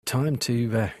time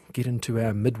to get into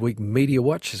our Midweek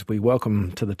Mediawatch as we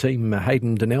welcome to the team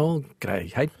Hayden Donnell.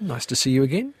 G'day, Hayden. Nice to see you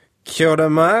again. Kia ora,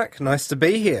 Mark. Nice to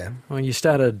be here. Well, you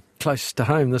started close to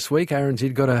home this week.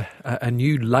 RNZ got a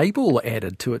new label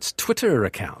added to its Twitter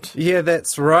account. Yeah,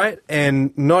 that's right,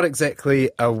 and not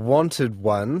exactly a wanted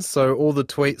one. So all the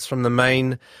tweets from the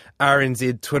main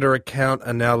RNZ Twitter account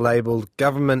are now labelled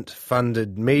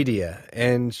government-funded media.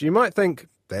 And you might think,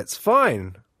 that's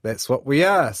fine. That's what we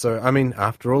are. So, I mean,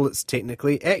 after all, it's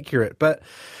technically accurate. But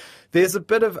there's a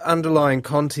bit of underlying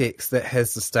context that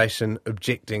has the station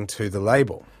objecting to the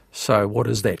label. So what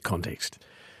is that context?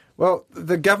 Well,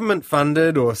 the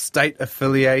government-funded or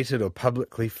state-affiliated or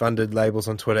publicly funded labels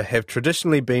on Twitter have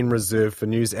traditionally been reserved for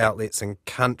news outlets in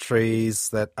countries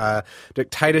that are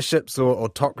dictatorships or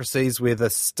autocracies where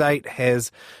the state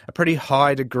has a pretty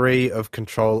high degree of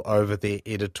control over their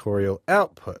editorial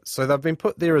output. So they've been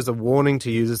put there as a warning to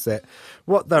users that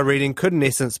what they're reading could in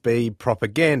essence be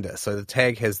propaganda. So the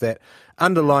tag has that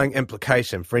underlying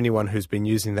implication for anyone who's been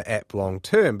using the app long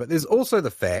term. But there's also the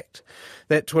fact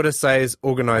that Twitter says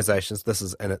organisations, this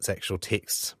is in its actual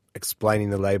text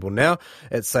explaining the label now,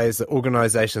 it says that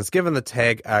organisations given the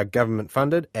tag are government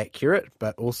funded, accurate,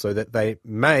 but also that they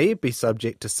may be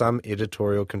subject to some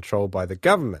editorial control by the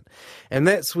government. And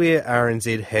that's where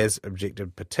RNZ has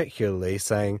objected particularly,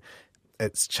 saying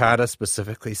its charter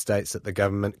specifically states that the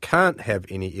government can't have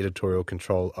any editorial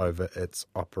control over its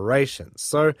operations.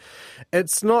 So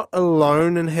it's not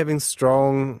alone in having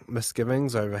strong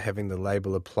misgivings over having the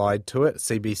label applied to it.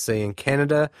 CBC in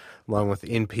Canada, along with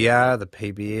NPR, the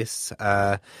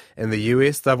PBS in the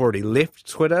US, they've already left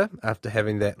Twitter after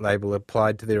having that label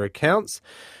applied to their accounts.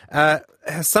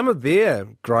 Some of their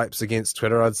gripes against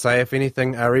Twitter, I'd say, if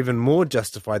anything, are even more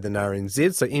justified than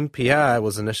RNZ. So NPR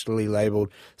was initially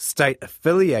labelled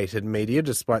state-affiliated media,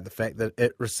 despite the fact that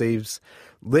it receives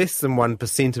less than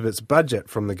 1% of its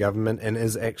budget from the government and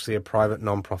is actually a private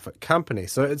non-profit company.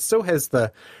 So it still has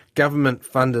the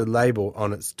government-funded label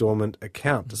on its dormant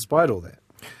account, despite all that.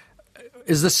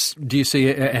 Is this, do you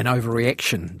see an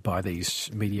overreaction by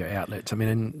these media outlets? I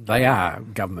mean, they are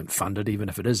government funded, even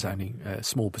if it is only a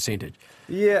small percentage.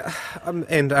 Yeah, and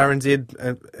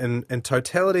RNZ in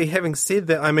totality. Having said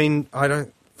that, I mean, I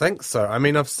don't think so. I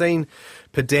mean, I've seen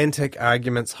pedantic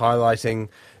arguments highlighting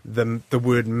the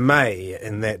word may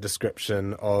in that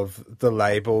description of the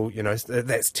label. You know,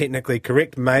 that's technically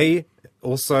correct. May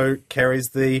also carries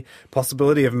the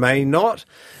possibility of may not.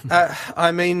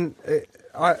 I mean,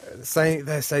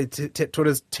 they say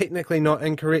Twitter's technically not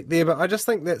incorrect there, but I just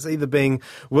think that's either being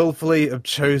willfully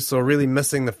obtuse or really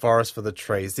missing the forest for the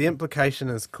trees. The implication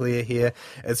is clear here.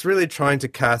 It's really trying to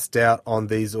cast doubt on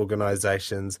these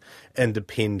organisations'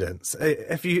 independence.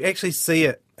 If you actually see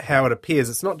it, how it appears,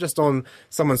 it's not just on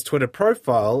someone's Twitter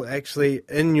profile, actually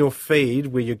in your feed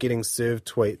where you're getting served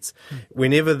tweets.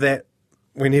 Whenever that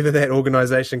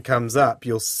organisation comes up,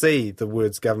 you'll see the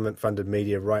words government-funded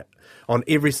media right on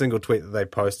every single tweet that they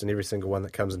post and every single one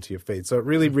that comes into your feed. So it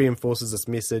really reinforces this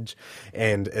message,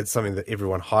 and it's something that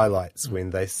everyone highlights when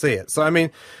they see it. So, I mean,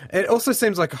 it also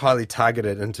seems like a highly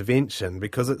targeted intervention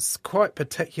because it's quite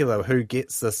particular who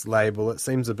gets this label. It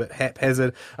seems a bit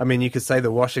haphazard. I mean, you could say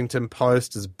the Washington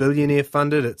Post is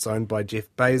billionaire-funded. It's owned by Jeff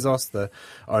Bezos, the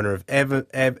owner of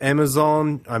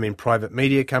Amazon. I mean, private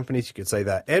media companies, you could say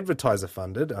they're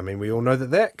advertiser-funded. I mean, we all know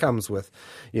that comes with,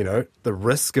 you know, the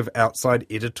risk of outside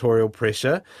editorial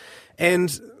pressure.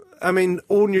 And I mean,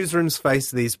 all newsrooms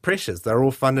face these pressures. They're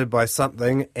all funded by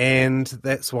something, and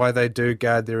that's why they do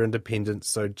guard their independence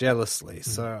so jealously.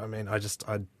 So, I mean, I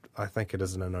think it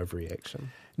isn't an overreaction.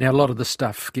 Now, a lot of this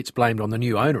stuff gets blamed on the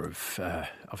new owner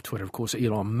of Twitter, of course,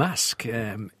 Elon Musk.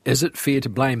 Is it fair to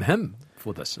blame him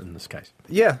for this in this case?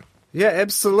 Yeah,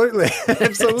 absolutely.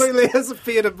 Absolutely. Is it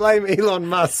fair to blame Elon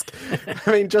Musk?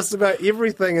 I mean, just about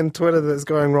everything in Twitter that's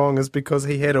going wrong is because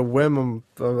he had a whim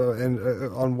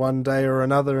on one day or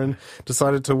another and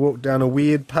decided to walk down a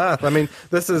weird path. I mean,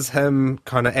 this is him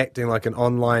kind of acting like an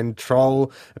online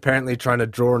troll, apparently trying to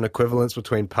draw an equivalence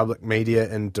between public media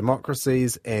in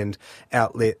democracies and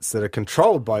outlets that are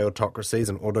controlled by autocracies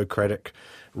and autocratic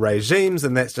regimes,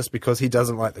 and that's just because he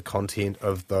doesn't like the content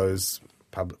of those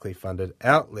publicly funded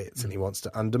outlets and he wants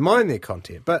to undermine their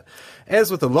content. But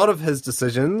as with a lot of his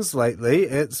decisions lately,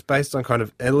 it's based on kind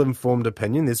of ill-informed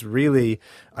opinion. There's really,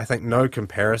 I think, no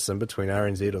comparison between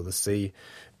RNZ or the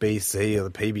CBC or the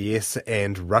PBS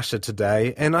and Russia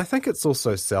Today, and I think it's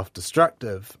also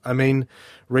self-destructive. I mean,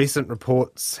 recent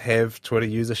reports have Twitter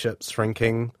usership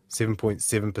shrinking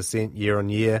 7.7% year on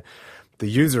year. The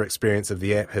user experience of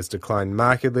the app has declined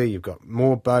markedly. You've got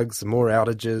more bugs, more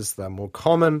outages, they're more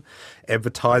common.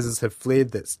 Advertisers have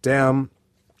fled, that's down.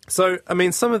 So, I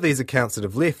mean, some of these accounts that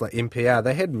have left, like NPR,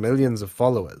 they had millions of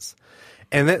followers.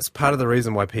 And that's part of the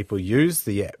reason why people use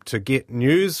the app, to get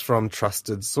news from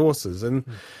trusted sources. And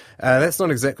that's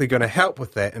not exactly going to help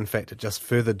with that. In fact, it just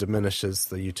further diminishes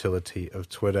the utility of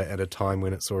Twitter at a time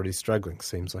when it's already struggling.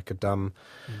 Seems like a dumb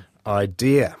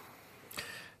idea.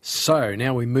 So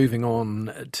now we're moving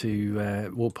on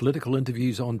to political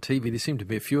interviews on TV. There seem to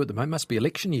be a few at the moment. Must be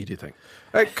election year, do you think?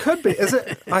 It could be. Is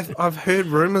it? I've heard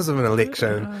rumours of an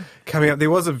election coming up.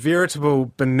 There was a veritable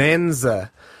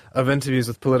bonanza of interviews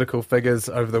with political figures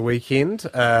over the weekend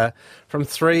from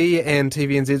 3 and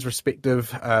TVNZ's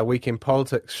respective weekend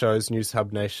politics shows, News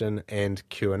Hub Nation and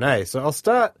Q&A. So I'll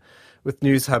start with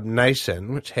News Hub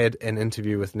Nation, which had an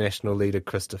interview with National leader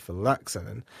Christopher Luxon.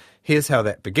 And here's how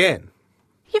that began.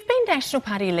 You've been National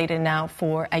Party leader now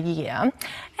for a year,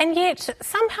 and yet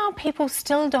somehow people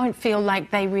still don't feel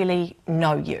like they really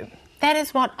know you. That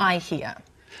is what I hear.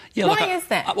 Yeah, Why is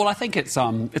that? Well, I think it's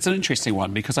an interesting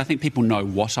one, because I think people know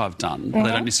what I've done, but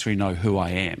they don't necessarily know who I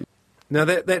am. Now,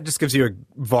 that just gives you a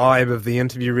vibe of the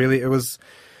interview, really. It was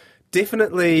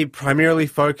definitely primarily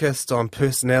focused on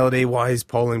personality, why he's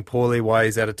polling poorly, why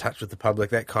he's out of touch with the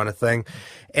public, that kind of thing.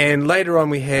 And later on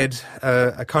we had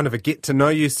a kind of a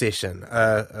get-to-know-you session,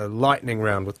 a lightning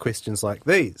round with questions like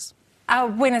these.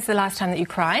 When is the last time that you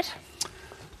cried?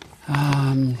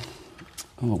 It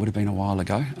would have been a while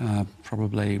ago,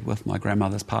 probably with my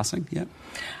grandmother's passing,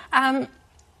 yeah.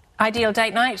 Ideal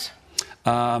date night?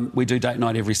 We do date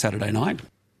night every Saturday night.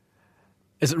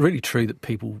 Is it really true that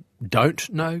people don't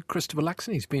know Christopher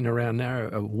Luxon? He's been around now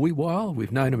a wee while.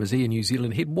 We've known him as Air New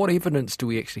Zealand head. What evidence do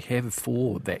we actually have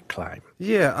for that claim?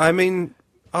 Yeah, I mean,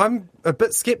 I'm a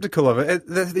bit sceptical of it.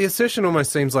 The assertion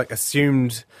almost seems like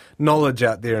assumed knowledge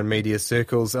out there in media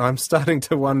circles. I'm starting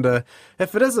to wonder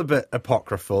if it is a bit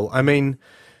apocryphal. I mean,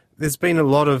 there's been a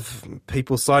lot of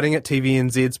people citing it.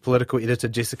 TVNZ's political editor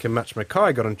Jessica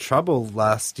Much-Mackay got in trouble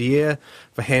last year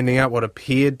for handing out what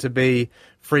appeared to be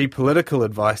free political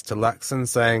advice to Luxon,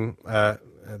 saying,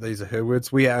 these are her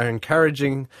words, "We are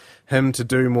encouraging him to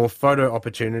do more photo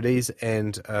opportunities,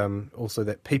 and also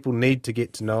that people need to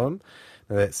get to know him."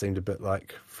 Now, that seemed a bit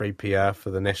like free PR for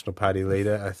the National Party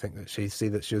leader. I think that she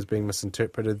said that she was being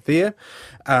misinterpreted there.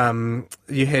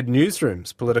 You had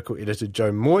Newsroom's political editor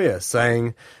Joe Moyer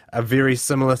saying a very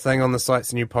similar thing on the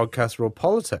site's new podcast, Raw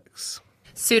Politics.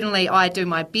 Certainly, I do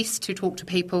my best to talk to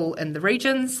people in the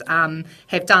regions,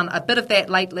 have done a bit of that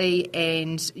lately,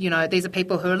 and, these are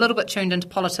people who are a little bit tuned into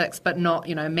politics, but not,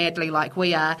 madly like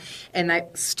we are, and they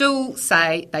still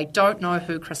say they don't know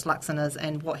who Chris Luxon is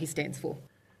and what he stands for.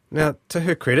 Now, to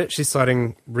her credit, she's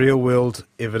citing real-world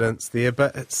evidence there,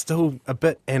 but it's still a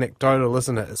bit anecdotal,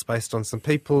 isn't it? It's based on some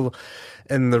people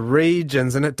in the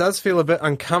regions, and it does feel a bit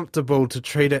uncomfortable to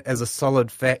treat it as a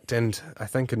solid fact, and I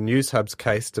think in News Hub's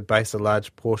case, to base a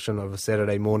large portion of a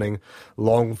Saturday morning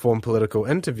long-form political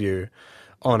interview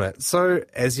on it. So,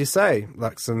 as you say,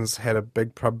 Luxon's had a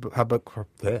big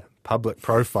public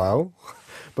profile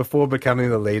before becoming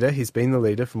the leader. He's been the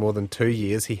leader for more than 2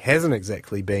 years. He hasn't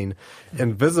exactly been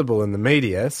invisible in the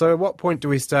media. So at what point do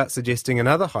we start suggesting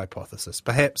another hypothesis?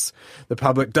 Perhaps the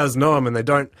public does know him and they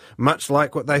don't much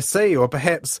like what they see, or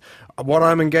perhaps what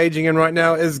I'm engaging in right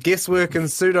now is guesswork and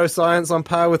pseudoscience on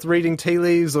par with reading tea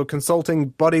leaves or consulting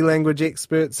body language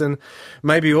experts, and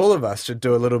maybe all of us should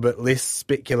do a little bit less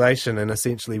speculation and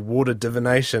essentially water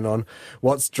divination on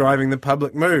what's driving the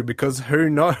public mood, because who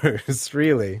knows,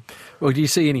 really? Well, do you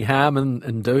see any harm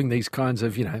in doing these kinds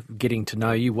of, getting to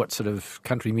know you, what sort of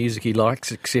country music he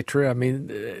likes, etc.? I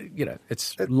mean,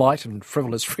 it's light and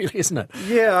frivolous, really, isn't it?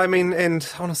 Yeah, I mean, and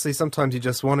honestly, sometimes you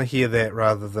just want to hear that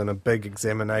rather than a big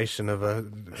examination of a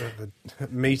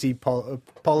meaty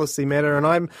policy matter, and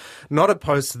I'm not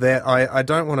opposed to that. I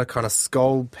don't want to kind of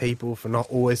scold people for not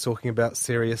always talking about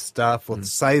serious stuff, or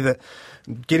say that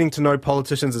getting to know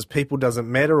politicians as people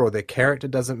doesn't matter, or their character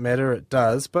doesn't matter. It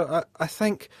does. But I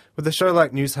think with a show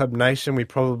like News Hub Nation, we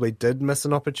probably did miss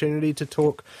an opportunity to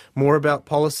talk more about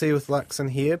policy with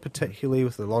Luxon here, particularly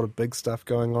with a lot of big stuff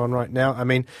going on right now. I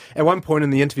mean, at one point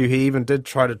in the interview, he even did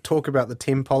try to talk about the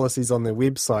 10 policies on their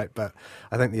website, but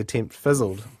I think the attempt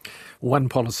fizzled. One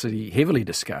policy heavily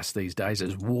discussed these days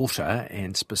is water,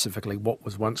 and specifically what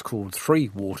was once called three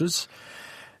waters.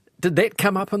 Did that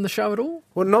come up on the show at all?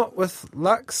 Well, not with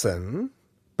Luxon,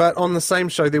 but on the same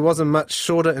show there was a much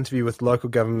shorter interview with local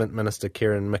government minister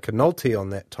Kieran McAnulty on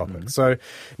that topic. So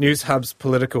News Hub's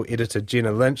political editor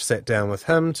Jenna Lynch sat down with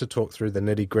him to talk through the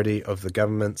nitty-gritty of the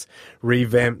government's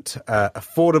revamped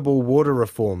affordable water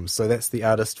reforms. So that's the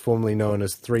artist formerly known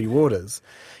as Three Waters.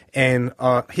 And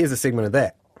here's a segment of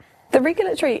that. The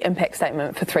regulatory impact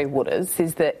statement for Three Waters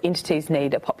says that entities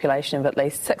need a population of at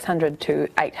least 600 to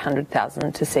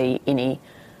 800,000 to see any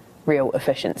real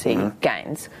efficiency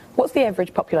gains. What's the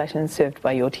average population served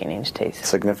by your 10 entities?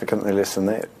 Significantly less than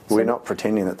that. We're not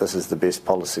pretending that this is the best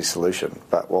policy solution,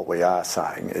 but what we are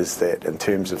saying is that in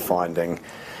terms of finding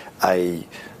a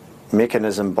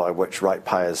mechanism by which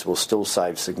ratepayers will still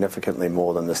save significantly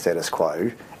more than the status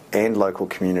quo, and local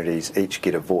communities each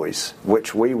get a voice,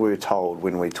 which we were told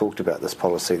when we talked about this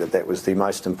policy that was the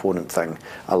most important thing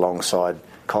alongside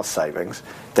cost savings.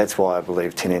 That's why I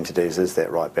believe 10 entities is that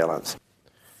right balance.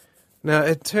 Now,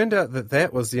 it turned out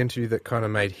that was the interview that kind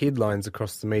of made headlines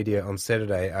across the media on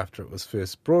Saturday after it was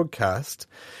first broadcast.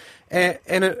 And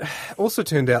it also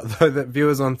turned out, though, that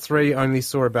viewers on 3 only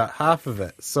saw about half of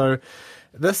it. So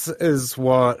this is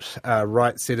what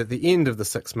Wright said at the end of the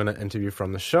 6-minute interview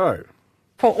from the show.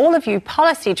 For all of you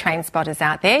policy train spotters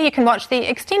out there, you can watch the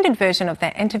extended version of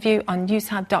that interview on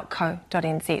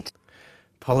newshub.co.nz.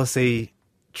 Policy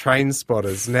train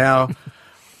spotters. Now,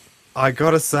 I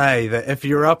got to say that if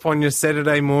you're up on your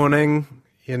Saturday morning,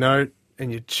 and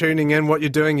you're tuning in, what you're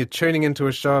doing, you're tuning into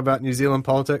a show about New Zealand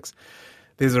politics,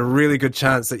 there's a really good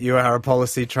chance that you are a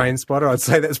policy train spotter. I'd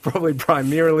say that's probably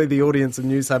primarily the audience of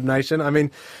News Hub Nation. I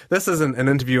mean, this isn't an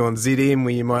interview on ZM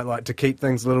where you might like to keep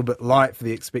things a little bit light for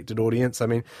the expected audience. I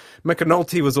mean,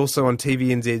 McAnulty was also on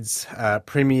TVNZ's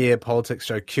premiere politics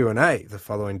show Q&A the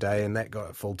following day, and that got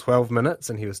a full 12 minutes,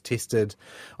 and he was tested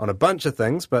on a bunch of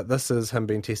things, but this is him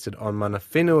being tested on mana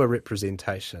whenua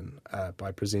representation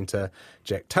by presenter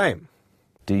Jack Tame.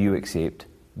 Do you accept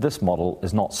this model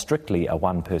is not strictly a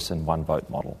one-person, one-vote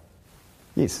model?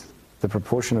 Yes, the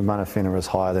proportion of mana whenua is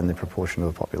higher than the proportion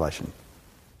of the population.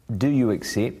 Do you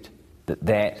accept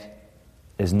that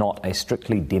is not a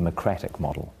strictly democratic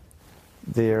model?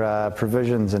 There are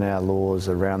provisions in our laws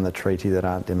around the treaty that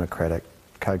aren't democratic.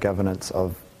 Co-governance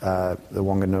of the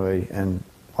Wanganui and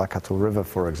Waikato River,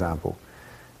 for example.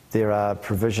 There are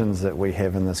provisions that we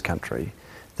have in this country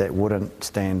that wouldn't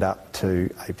stand up to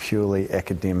a purely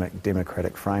academic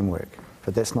democratic framework.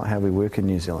 But that's not how we work in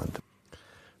New Zealand.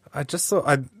 I just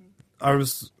thought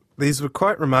these were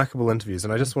quite remarkable interviews,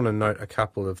 and I just want to note a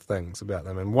couple of things about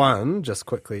them. And one, just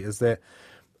quickly, is that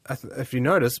if you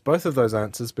notice, both of those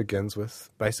answers begins with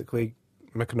basically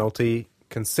McAnulty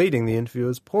conceding the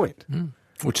interviewer's point.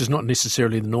 Which is not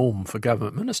necessarily the norm for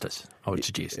government ministers, I would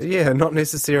suggest. Yeah, not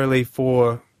necessarily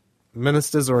for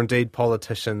ministers or indeed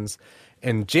politicians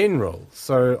in general.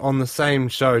 So on the same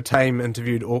show, Tame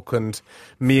interviewed Auckland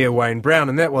Mayor Wayne Brown,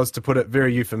 and that was, to put it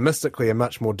very euphemistically, a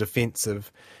much more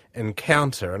defensive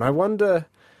encounter. And I wonder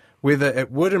whether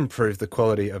it would improve the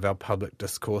quality of our public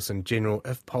discourse in general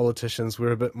if politicians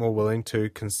were a bit more willing to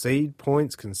concede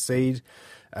points, concede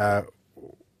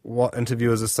what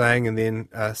interviewers are saying, and then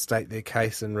state their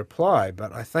case in reply.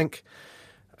 But I think,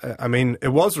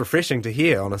 it was refreshing to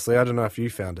hear, honestly. I don't know if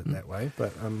you found it that way,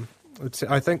 but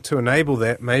I think to enable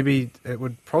that, maybe it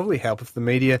would probably help if the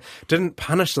media didn't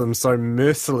punish them so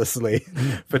mercilessly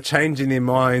for changing their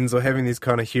minds or having these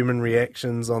kind of human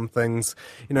reactions on things.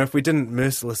 If we didn't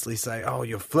mercilessly say, "Oh,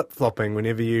 you're flip-flopping"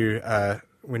 whenever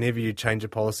you change a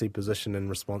policy position in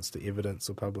response to evidence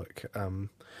or public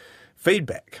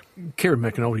feedback. Kieran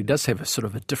McAnulty does have a sort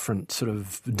of a different sort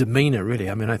of demeanour,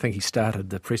 really. I think he started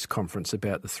the press conference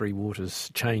about the Three Waters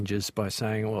changes by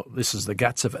saying, well, this is the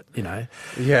guts of it,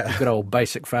 Yeah. Good old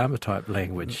basic farmer type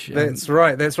language. That's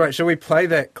right. Shall we play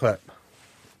that clip?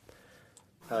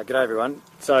 G'day everyone.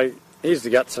 So here's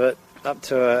the guts of it. Up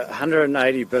to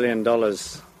 $180 billion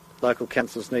local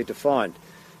councils need to find,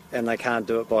 and they can't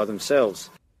do it by themselves.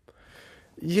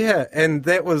 Yeah, and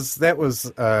that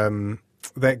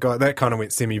kind of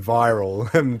went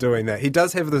semi-viral, him doing that. He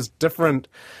does have this different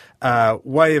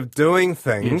way of doing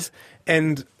things. Yes.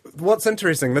 And what's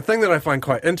interesting, the thing that I find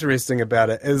quite interesting about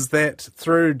it is that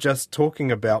through just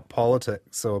talking about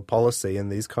politics or policy in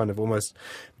these kind of almost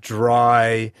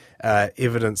dry,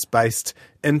 evidence-based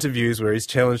interviews where he's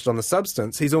challenged on the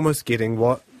substance, he's almost getting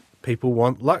what people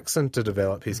want Luxon to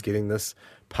develop. He's getting this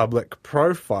public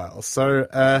profile. So,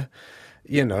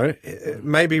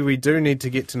 maybe we do need to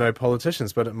get to know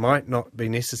politicians, but it might not be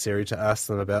necessary to ask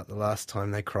them about the last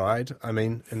time they cried.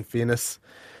 In fairness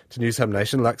to News Hub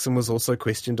Nation, Luxon was also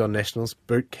questioned on National's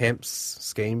boot camps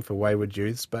scheme for wayward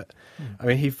youths, but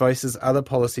he faces other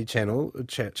policy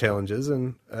challenges,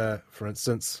 and for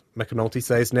instance, McAnulty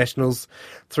says National's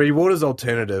Three Waters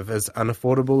alternative is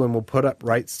unaffordable and will put up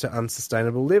rates to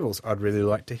unsustainable levels. I'd really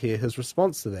like to hear his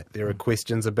response to that. There are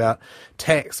questions about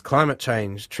tax, climate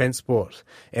change, transport,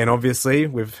 and obviously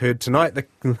we've heard tonight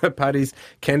the party's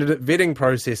candidate vetting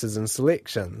processes and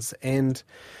selections. And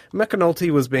McAnulty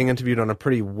was being interviewed on a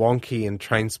pretty wonky and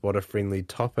train spotter friendly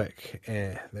topic.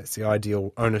 That's the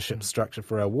ideal ownership structure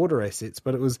for our water assets,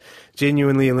 but it was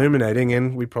genuinely illuminating,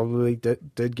 and we probably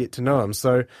did get to know him.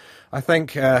 So I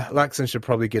think Luxon should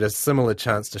probably get a similar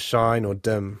chance to shine or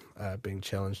dim being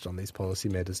challenged on these policy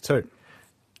matters too.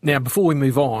 Now, before we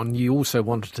move on, you also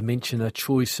wanted to mention a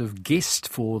choice of guest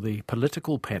for the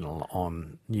political panel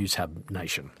on News Hub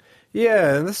Nation.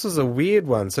 Yeah, and this was a weird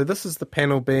one. So this is the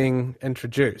panel being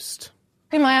introduced.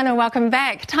 Kumayana, welcome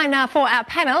back. Time now for our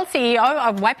panel. CEO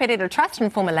of Waiparere Trust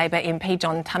and former Labour MP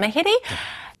John Tamahere.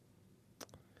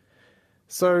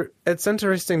 So it's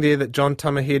interesting there that John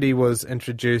Tamahere was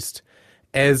introduced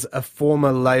as a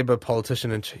former Labour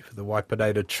politician and chief of the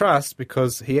Waiparere Trust,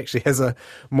 because he actually has a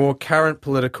more current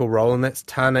political role, and that's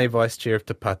Tāne Vice Chair of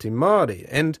Te Pāti Māori.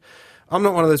 And I'm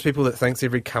not one of those people that thinks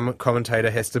every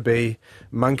commentator has to be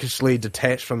monkishly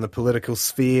detached from the political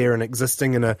sphere and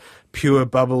existing in a pure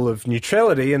bubble of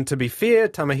neutrality. And to be fair,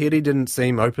 Tamahere didn't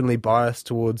seem openly biased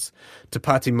towards Te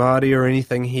Pāti Māori or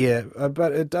anything here,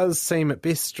 but it does seem at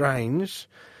best strange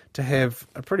to have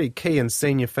a pretty key and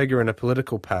senior figure in a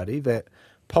political party that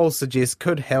polls suggest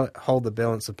could hold the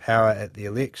balance of power at the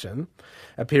election,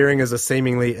 appearing as a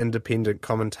seemingly independent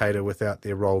commentator without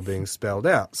their role being spelled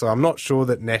out. So I'm not sure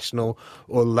that National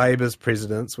or Labour's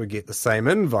presidents would get the same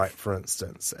invite, for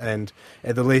instance. And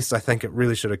at the least, I think it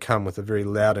really should have come with a very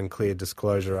loud and clear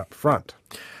disclosure up front.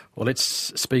 Well, let's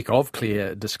speak of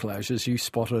clear disclosures. You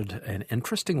spotted an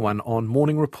interesting one on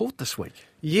Morning Report this week.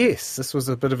 Yes, this was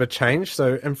a bit of a change.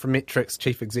 So Infometrics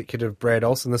Chief Executive Brad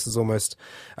Olsen, this is almost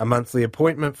a monthly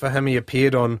appointment for him. He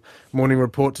appeared on Morning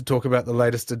Report to talk about the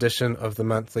latest edition of the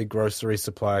monthly Grocery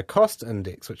Supplier Cost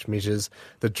Index, which measures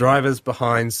the drivers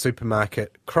behind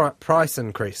supermarket price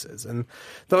increases. And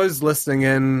those listening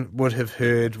in would have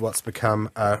heard what's become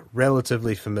a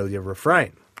relatively familiar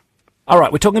refrain. All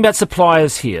right, we're talking about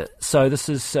suppliers here. So this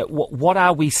is what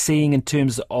are we seeing in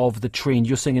terms of the trend?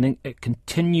 You're seeing a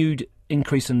continued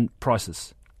increase in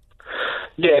prices.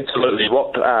 Yeah, absolutely.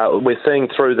 What we're seeing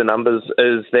through the numbers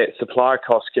is that supplier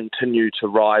costs continue to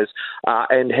rise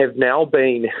and have now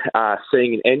been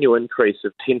seeing an annual increase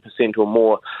of 10% or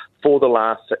more for the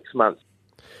last 6 months.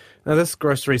 Now, this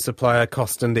grocery supplier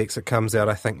cost index, it comes out,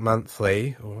 I think,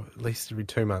 monthly, or at least every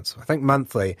 2 months, I think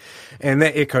monthly, and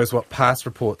that echoes what past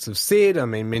reports have said. I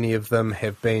mean, many of them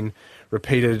have been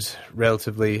repeated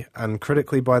relatively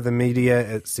uncritically by the media.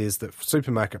 It says that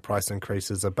supermarket price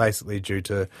increases are basically due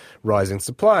to rising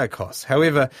supplier costs.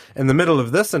 However, in the middle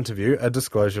of this interview, a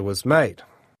disclosure was made.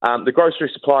 The Grocery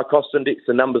Supplier Cost Index,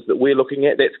 the numbers that we're looking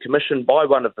at, that's commissioned by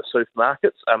one of the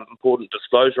supermarkets. Important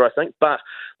disclosure, I think. But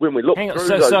when we look through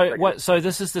those figures, so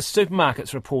this is the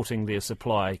supermarkets reporting their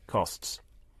supply costs?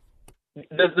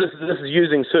 This is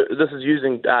using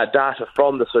data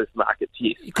from the supermarkets,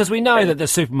 yes. Because we know that the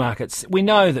supermarkets, we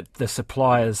know that the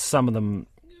suppliers, some of them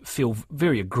feel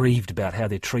very aggrieved about how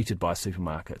they're treated by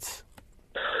supermarkets.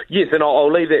 Yes, and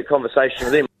I'll leave that conversation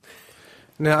to them.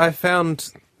 Now, I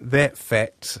found that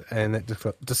fact and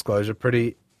that disclosure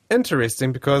pretty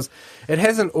interesting because it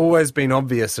hasn't always been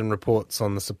obvious in reports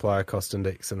on the supplier cost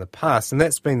index in the past, and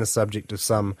that's been the subject of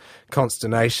some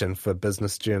consternation for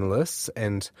business journalists.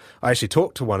 And I actually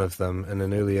talked to one of them in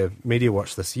an earlier Media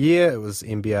Watch this year. It was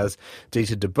NBR's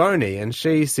Dita DeBoni, and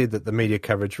she said that the media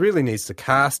coverage really needs to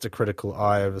cast a critical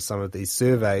eye over some of these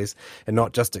surveys and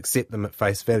not just accept them at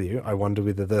face value. I wonder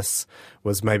whether this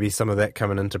was maybe some of that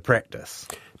coming into practice.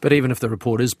 But even if the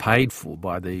report is paid for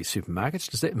by the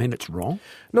supermarkets, does that mean it's wrong?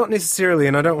 Not necessarily,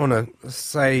 and I don't want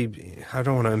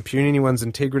to impugn anyone's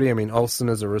integrity. I mean, Olsen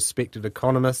is a respected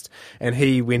economist, and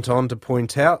he went on to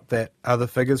point out that other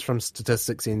figures from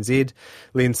Statistics NZ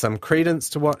lend some credence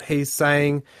to what he's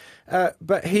saying.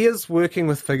 But he is working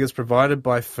with figures provided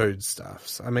by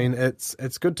foodstuffs. I mean,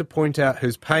 it's good to point out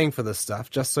who's paying for this stuff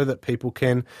just so that people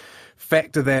can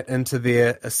factor that into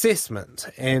their assessment.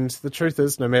 And the truth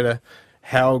is, no matter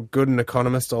how good an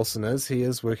economist Olsen is, he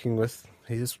is working with,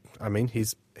 he's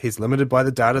limited by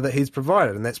the data that he's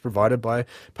provided, and that's provided by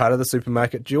part of the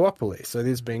supermarket duopoly. So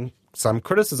there's been some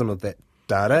criticism of that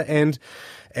data, and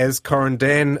as Corin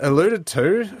Dan alluded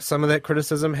to, some of that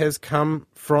criticism has come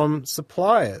from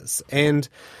suppliers. And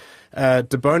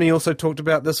DeBoni also talked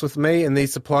about this with me, and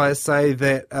these suppliers say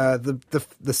that the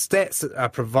stats that are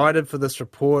provided for this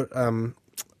report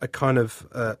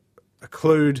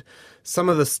include some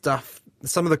of the stuff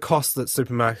some of the costs that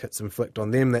supermarkets inflict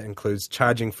on them. That includes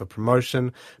charging for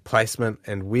promotion, placement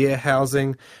and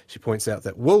warehousing. She points out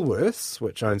that Woolworths,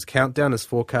 which owns Countdown, is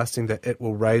forecasting that it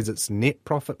will raise its net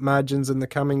profit margins in the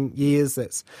coming years.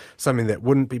 That's something that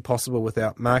wouldn't be possible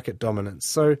without market dominance.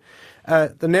 So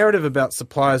the narrative about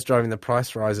suppliers driving the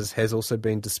price rises has also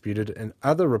been disputed in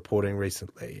other reporting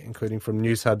recently, including from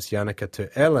Newshub's Yannicka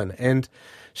Ter-Allen. And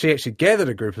she actually gathered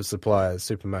a group of suppliers,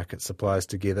 supermarket suppliers,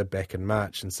 together back in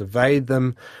March and surveyed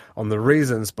them on the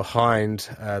reasons behind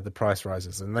the price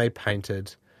rises. And they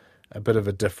painted a bit of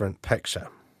a different picture.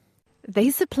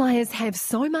 These suppliers have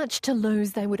so much to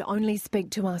lose they would only speak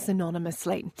to us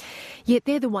anonymously. Yet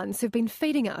they're the ones who've been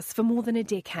feeding us for more than a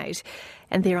decade,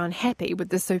 and they're unhappy with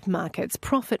the supermarket's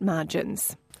profit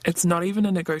margins. It's not even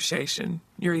a negotiation.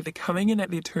 You're either coming in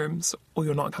at their terms or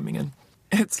you're not coming in.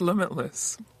 It's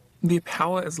limitless. Their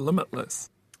power is limitless.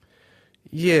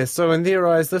 Yeah, so in their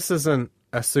eyes, this isn't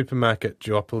a supermarket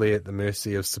duopoly at the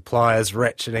mercy of suppliers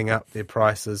ratcheting up their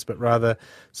prices, but rather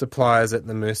suppliers at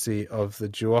the mercy of the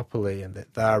duopoly, and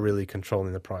that they're really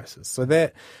controlling the prices. So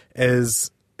that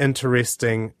is an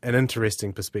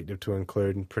interesting perspective to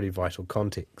include in pretty vital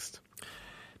context.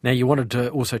 Now, you wanted to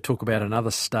also talk about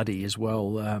another study as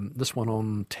well, this one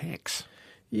on tax.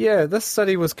 Yeah, this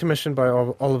study was commissioned by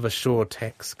Oliver Shaw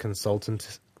Tax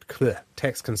Consultancy,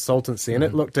 and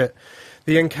it looked at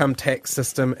the income tax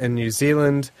system in New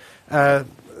Zealand.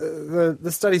 The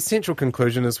study's central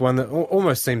conclusion is one that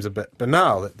almost seems a bit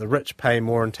banal, that the rich pay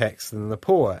more in tax than the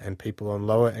poor, and people on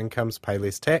lower incomes pay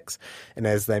less tax, and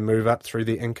as they move up through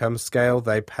the income scale,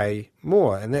 they pay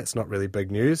more. And that's not really big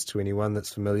news to anyone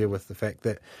that's familiar with the fact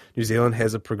that New Zealand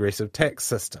has a progressive tax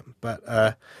system. But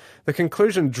the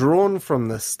conclusion drawn from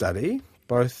this study,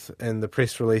 both in the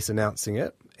press release announcing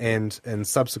it and in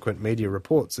subsequent media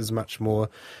reports, is much more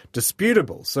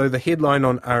disputable. So the headline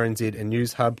on RNZ and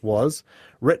Newshub was,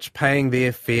 "Rich paying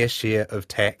their fair share of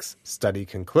tax, study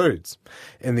concludes."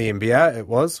 In the NBR it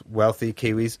was, "Wealthy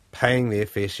Kiwis paying their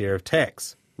fair share of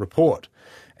tax, report."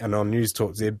 And on News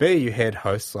Talk ZB you had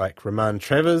hosts like Raman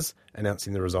Travers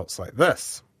announcing the results like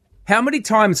this. How many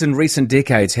times in recent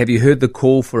decades have you heard the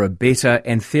call for a better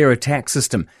and fairer tax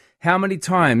system? How many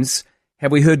times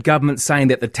have we heard governments saying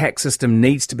that the tax system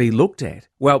needs to be looked at?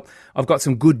 Well, I've got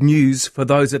some good news for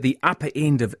those at the upper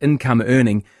end of income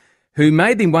earning who may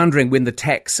have been wondering when the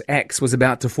tax axe was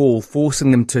about to fall,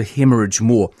 forcing them to hemorrhage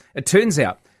more. It turns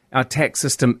out our tax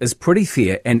system is pretty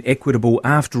fair and equitable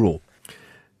after all.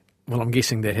 Well, I'm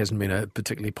guessing that hasn't been a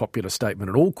particularly popular statement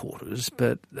at all quarters,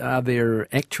 but are there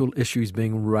actual issues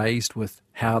being raised with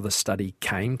how the study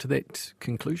came to that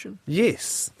conclusion?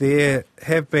 Yes, there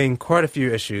have been quite a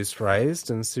few issues raised,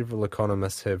 and several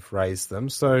economists have raised them.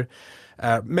 So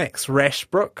Max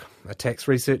Rashbrook, a tax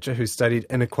researcher who studied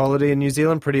inequality in New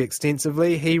Zealand pretty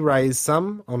extensively, he raised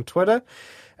some on Twitter.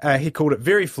 He called it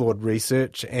very flawed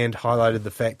research and highlighted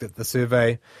the fact that the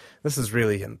survey, this is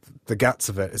really the guts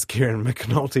of it, as Kieran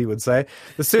McAnulty would say,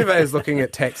 the survey is looking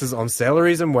at taxes on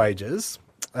salaries and wages,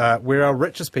 where our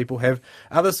richest people have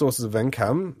other sources of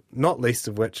income, not least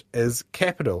of which is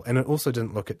capital. And it also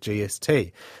didn't look at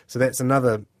GST. So that's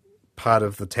another part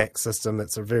of the tax system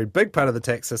that's a very big part of the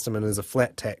tax system and is a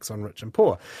flat tax on rich and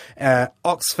poor.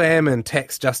 Oxfam and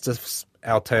Tax Justice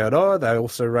Aotearoa, they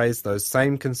also raised those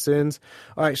same concerns.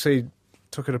 I actually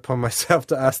took it upon myself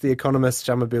to ask the economist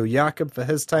Shamabil Yaqub for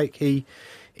his take. He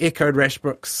echoed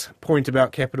Rashbrook's point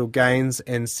about capital gains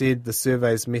and said the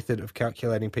survey's method of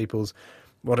calculating people's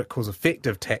what it calls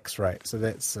effective tax rate. So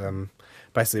that's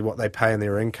basically what they pay in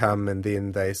their income, and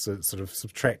then they sort of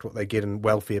subtract what they get in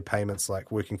welfare payments,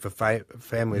 like working for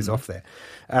families off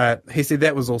that. He said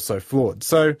that was also flawed.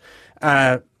 So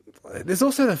there's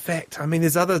also the fact,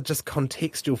 there's other just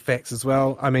contextual facts as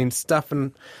well. Stuff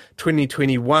in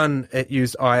 2021, it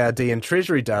used IRD and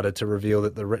Treasury data to reveal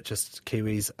that the richest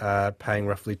Kiwis are paying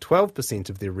roughly 12%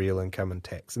 of their real income in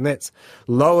tax. And that's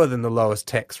lower than the lowest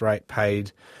tax rate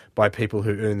paid by people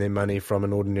who earn their money from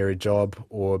an ordinary job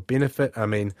or benefit.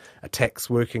 A tax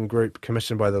working group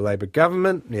commissioned by the Labour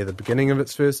government near the beginning of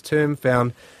its first term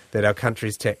found that our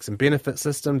country's tax and benefit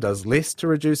system does less to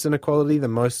reduce inequality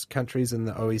than most countries in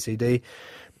the OECD.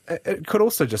 It could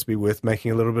also just be worth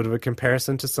making a little bit of a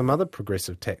comparison to some other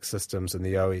progressive tax systems in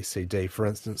the OECD. For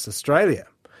instance, Australia.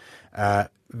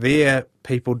 There,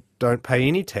 people don't pay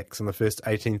any tax on the first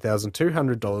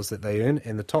 $18,200 that they earn,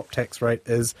 and the top tax rate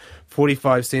is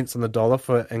 45 cents on the dollar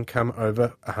for income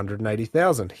over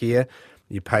 $180,000. Here,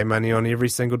 You pay money on every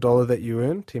single dollar that you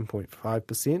earn,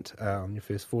 10.5% on your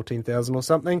first $14,000 or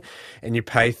something, and you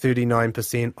pay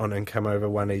 39% on income over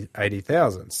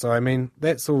 $180,000. So, I mean,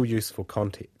 that's all useful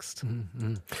context.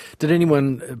 Mm-hmm. Did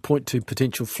anyone point to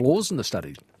potential flaws in the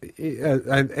study?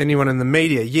 Anyone in the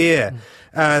media?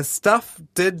 Yeah. Stuff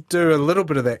did do a little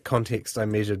bit of that context I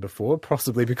measured before,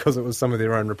 possibly because it was some of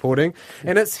their own reporting.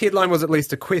 And its headline was at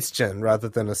least a question rather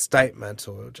than a statement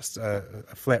or just a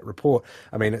flat report.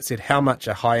 I mean, it said, how much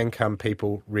are high-income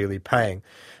people really paying?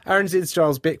 RNZ's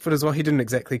Giles Beckford as well, he didn't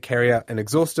exactly carry out an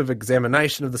exhaustive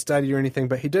examination of the study or anything,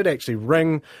 but he did actually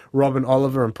ring Robin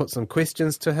Oliver and put some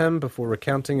questions to him before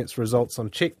recounting its results on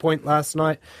Checkpoint last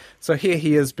night. So here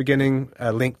he is beginning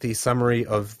a lengthy summary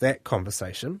of that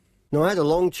conversation. Now, I had a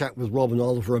long chat with Robin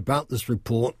Oliver about this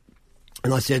report,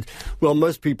 and I said, well,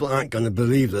 most people aren't going to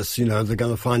believe this, they're going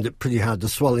to find it pretty hard to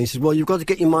swallow. And he said, well, you've got to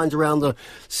get your mind around the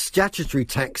statutory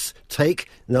tax take,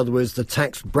 in other words, the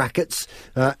tax brackets,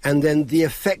 and then the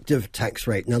effective tax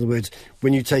rate, in other words,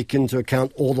 when you take into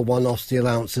account all the one-offs, the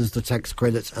allowances, the tax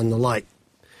credits and the like.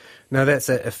 Now, that's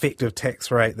an effective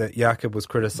tax rate that Jakob was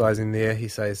criticising there. He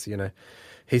says,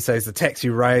 the tax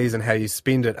you raise and how you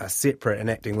spend it are separate and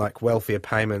acting like welfare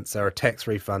payments are a tax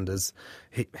refund.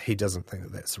 He doesn't think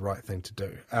that that's the right thing to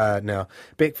do. Now,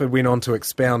 Beckford went on to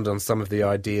expound on some of the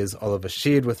ideas Oliver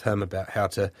shared with him about how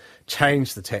to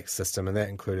change the tax system, and that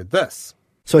included this.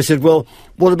 So I said, well,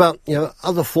 what about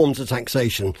other forms of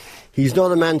taxation? He's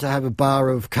not a man to have a bar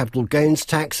of capital gains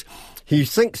tax. He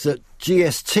thinks that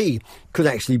GST could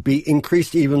actually be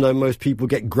increased, even though most people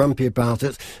get grumpy about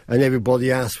it and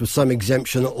everybody asks for some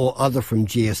exemption or other from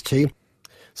GST.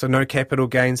 So no capital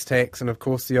gains tax, and of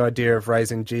course the idea of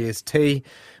raising GST,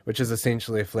 which is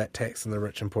essentially a flat tax on the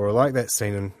rich and poor alike, that's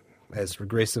seen as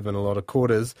regressive in a lot of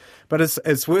quarters. But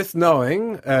it's worth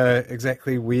knowing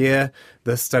exactly where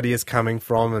this study is coming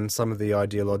from and some of the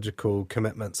ideological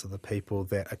commitments of the people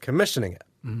that are commissioning it.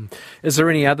 Mm. Is there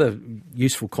any other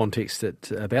useful context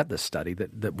about this study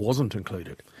that wasn't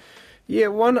included? Yeah,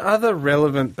 one other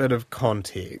relevant bit of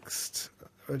context,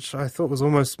 which I thought was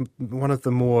almost one of the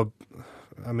more,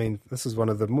 this is one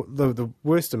of the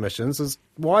worst omissions, is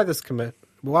why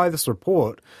this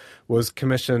report was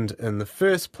commissioned in the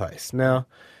first place. Now,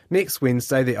 next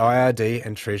Wednesday, the IRD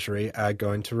and Treasury are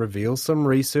going to reveal some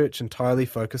research entirely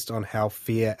focused on how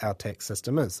fair our tax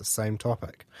system is, the same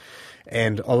topic.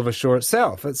 And Oliver Shaw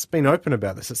itself, it's been open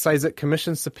about this. It says it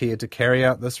commissioned Sapir to carry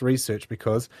out this research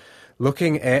because,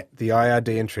 looking at the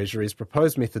IRD and Treasury's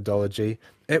proposed methodology,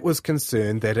 it was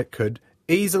concerned that it could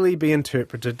easily be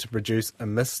interpreted to produce a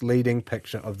misleading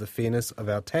picture of the fairness of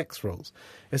our tax rules.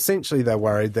 Essentially, they're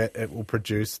worried that it will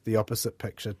produce the opposite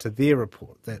picture to their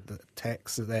report, that the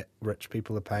tax that rich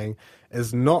people are paying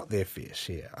is not their fair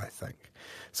share, I think.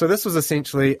 So this was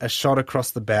essentially a shot across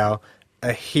the bow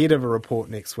ahead of a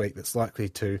report next week that's likely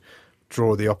to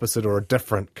draw the opposite or a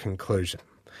different conclusion.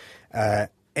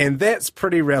 And that's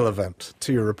pretty relevant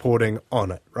to your reporting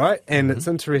on it, right? And It's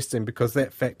interesting because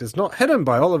that fact is not hidden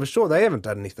by Oliver Shaw. They haven't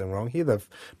done anything wrong here. They've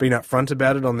been upfront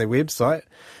about it on their website.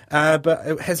 But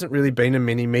it hasn't really been in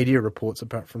many media reports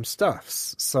apart from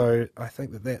Stuff's. So I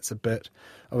think that that's a bit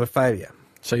of a failure.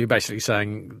 So you're basically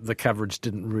saying the coverage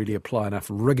didn't really apply enough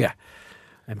rigour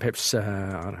and perhaps,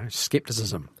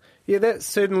 scepticism. Yeah, that's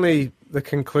certainly the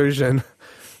conclusion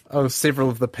of several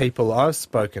of the people I've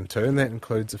spoken to, and that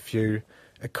includes a few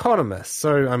economists.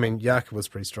 So, Jakob was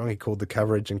pretty strong. He called the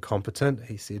coverage incompetent.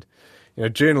 He said,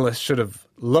 journalists should have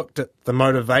looked at the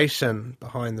motivation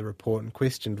behind the report and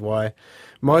questioned why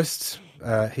most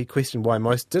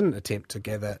didn't attempt to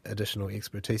gather additional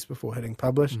expertise before hitting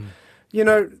publish.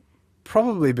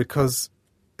 Probably because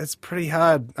it's pretty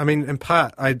hard. In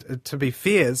part, to be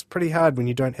fair, it's pretty hard when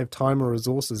you don't have time or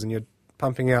resources and you're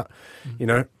pumping out,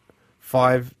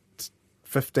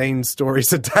 15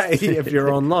 stories a day if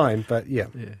you're online. But yeah.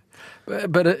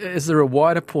 But is there a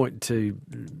wider point to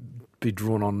be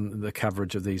drawn on the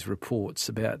coverage of these reports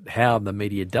about how the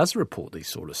media does report these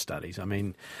sort of studies?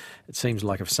 It seems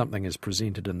like if something is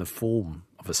presented in the form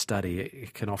of a study,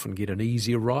 it can often get an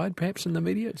easier ride, perhaps, in the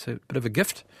media. It's a bit of a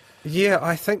gift. Yeah,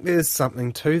 I think there's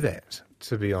something to that,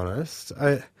 to be honest.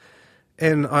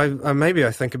 Maybe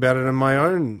I think about it in my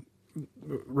own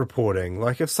reporting.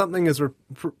 Like if something is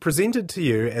presented to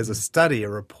you as a study, a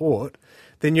report,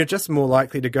 then you're just more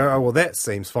likely to go, oh, well, that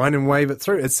seems fine, and wave it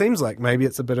through. It seems like maybe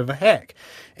it's a bit of a hack.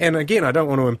 And again, I don't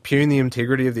want to impugn the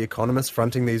integrity of the economists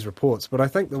fronting these reports, but I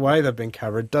think the way they've been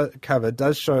covered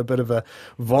does show a bit of a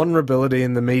vulnerability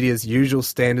in the media's usual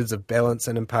standards of balance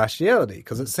and impartiality,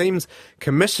 because it seems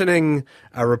commissioning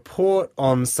a report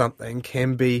on something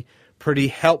can be pretty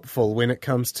helpful when it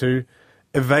comes to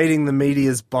evading the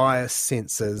media's bias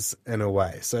censors in a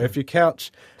way. So if you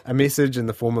couch a message in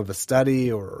the form of a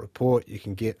study or a report, you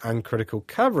can get uncritical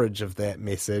coverage of that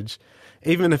message,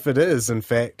 even if it is, in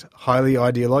fact, highly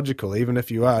ideological, even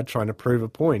if you are trying to prove a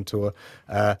point or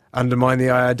undermine the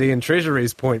IRD and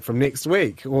Treasury's point from next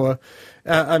week. Or,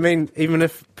 even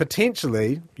if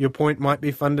potentially your point might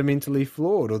be fundamentally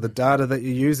flawed or the data that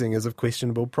you're using is of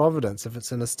questionable provenance. If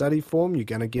it's in a study form, you're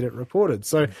going to get it reported.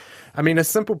 So, a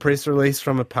simple press release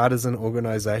from a partisan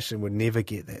organisation would never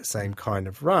get that same kind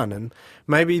of run. And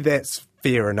maybe that's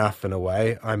fair enough in a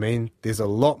way. There's a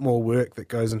lot more work that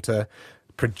goes into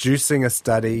producing a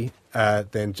study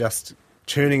than just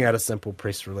churning out a simple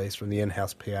press release from the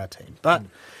in-house PR team. But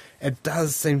it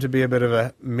does seem to be a bit of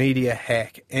a media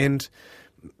hack, and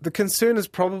the concern is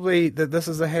probably that this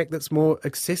is a hack that's more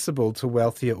accessible to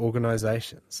wealthier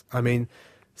organisations.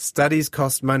 Studies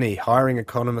cost money. Hiring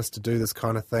economists to do this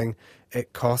kind of thing,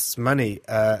 it costs money.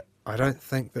 I don't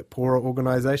think that poorer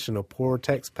organisation or poorer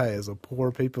taxpayers or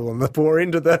poorer people on the poor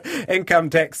end of the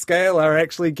income tax scale are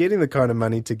actually getting the kind of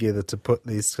money together to put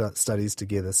these studies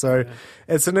together. So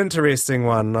it's an interesting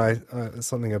one. It's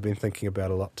something I've been thinking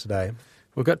about a lot today.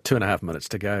 We've got 2.5 minutes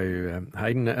to go,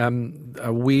 Hayden.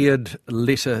 A weird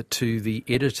letter to the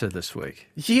editor this week.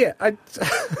 Yeah,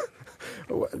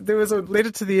 there was a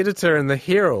letter to the editor in the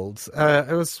Herald.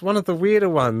 It was one of the weirder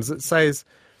ones. It says...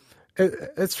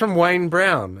 It's from Wayne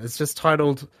Brown. It's just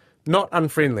titled, "Not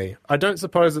Unfriendly. I don't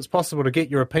suppose it's possible to get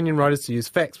your opinion writers to use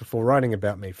facts before writing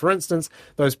about me. For instance,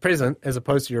 those present, as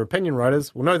opposed to your opinion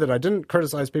writers, will know that I didn't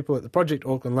criticise people at the Project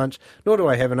Auckland lunch, nor do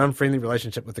I have an unfriendly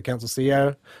relationship with the council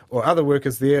CEO or other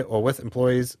workers there or with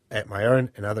employees at my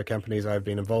own and other companies I have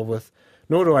been involved with,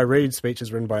 nor do I read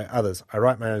speeches written by others. I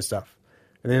write my own stuff."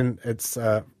 And then it's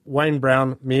Wayne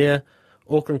Brown, Mayor,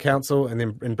 Auckland Council, and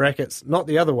then in brackets, not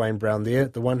the other Wayne Brown there,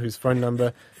 the one whose phone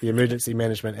number the emergency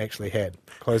management actually had,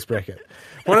 close bracket.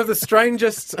 One of the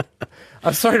strangest,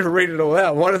 I'm sorry to read it all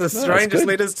out, one of the strangest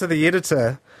letters to the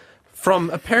editor from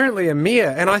apparently a mayor,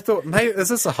 and I thought, mate, is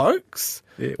this a hoax?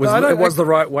 It was the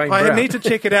right Wayne Brown. I need to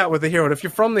check it out with the Herald. If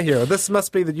you're from the Herald, this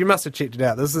must be you must have checked it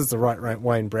out. This is the right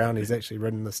Wayne Brown. He's actually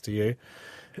written this to you.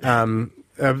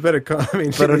 But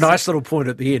a nice little point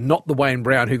at the end, not the Wayne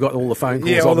Brown who got all the phone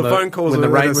calls. Yeah, all the phone calls when the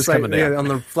rain was coming down. Yeah, on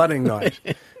the flooding night.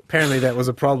 Apparently that was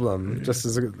a problem. Just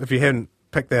as if you hadn't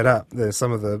picked that up,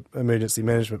 some of the emergency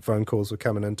management phone calls were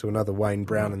coming into another Wayne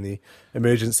Brown in the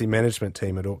emergency management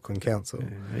team at Auckland Council.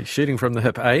 Yeah, he's shooting from the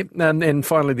hip, eh? And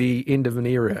finally, the end of an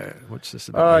era. What's this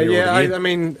about?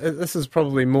 This is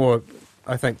probably more,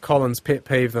 I think, Colin's pet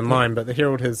peeve than mine, but the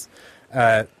Herald has...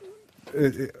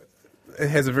 It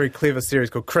has a very clever series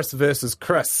called Chris versus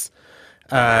Chris.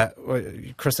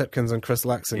 Chris Hipkins and Chris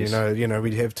Luxon. Yes.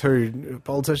 We'd have two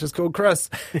politicians called Chris,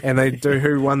 and they do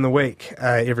Who Won the Week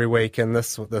every week. And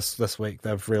this week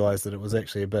they've realised that it was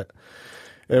actually it's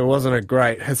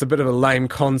a bit of a lame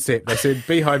concept. They said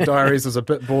Beehive Diaries was a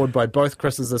bit bored by both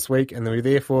Chris's this week, and we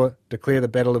therefore declare the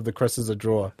Battle of the Chris's a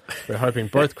draw. We're hoping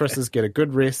both Chris's get a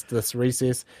good rest this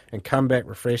recess and come back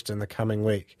refreshed in the coming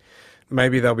week.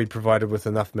 Maybe they'll be provided with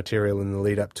enough material in the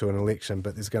lead up to an election,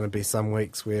 but there's going to be some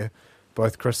weeks where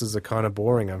both Chris's are kind of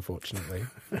boring, unfortunately.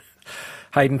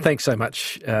 Hayden, thanks so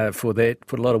much for that.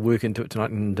 Put a lot of work into it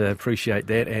tonight and appreciate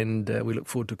that. And we look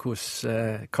forward to, of course,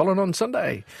 Colin on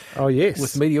Sunday. Oh, yes.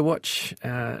 With Mediawatch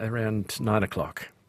around 9 o'clock.